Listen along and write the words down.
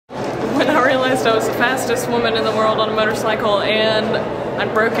realized I was the fastest woman in the world on a motorcycle, and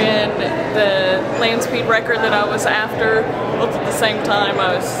I'd broken the land speed record that I was after. Both at the same time,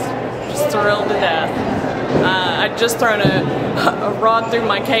 I was just thrilled to death. I'd just thrown a rod through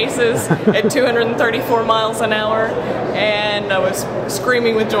my cases at 234 miles an hour, and I was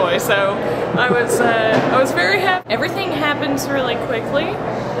screaming with joy. So I was very happy. Everything happens really quickly.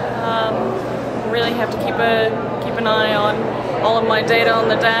 Really have to keep an eye on all of my data on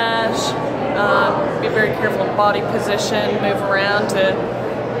the dash. Be very careful of body position, move around to,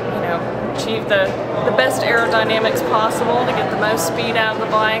 achieve the best aerodynamics possible to get the most speed out of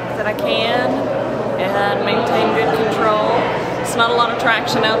the bike that I can and maintain good control. It's not a lot of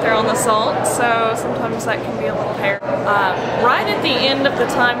traction out there on the Salt, so sometimes that can be a little hairy. Right at the end of the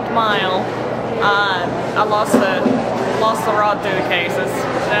timed mile, I lost the rod through the cases,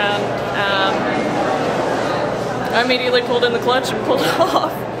 and I immediately pulled in the clutch and pulled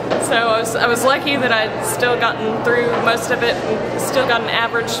off. So I was lucky that I'd still gotten through most of it and still got an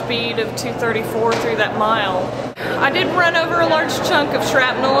average speed of 234 through that mile. I did run over a large chunk of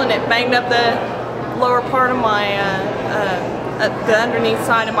shrapnel, and it banged up the lower part of my, the underneath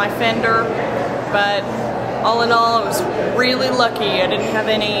side of my fender, but all in all I was really lucky. I didn't have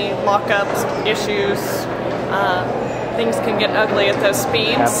any lockup issues. Things can get ugly at those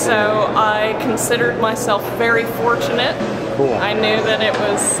speeds, so I considered myself very fortunate. Cool. I knew that it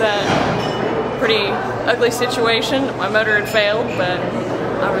was a pretty ugly situation. My motor had failed, but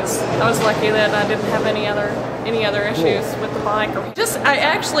I was lucky that I didn't have any other issues with the bike. I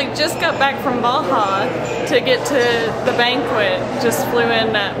actually just got back from Baja to get to the banquet. Just flew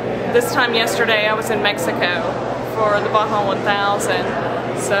in this time yesterday. I was in Mexico for the Baja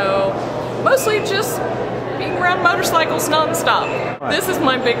 1000. So mostly just being around motorcycles non-stop. This is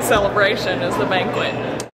my big celebration, is the banquet.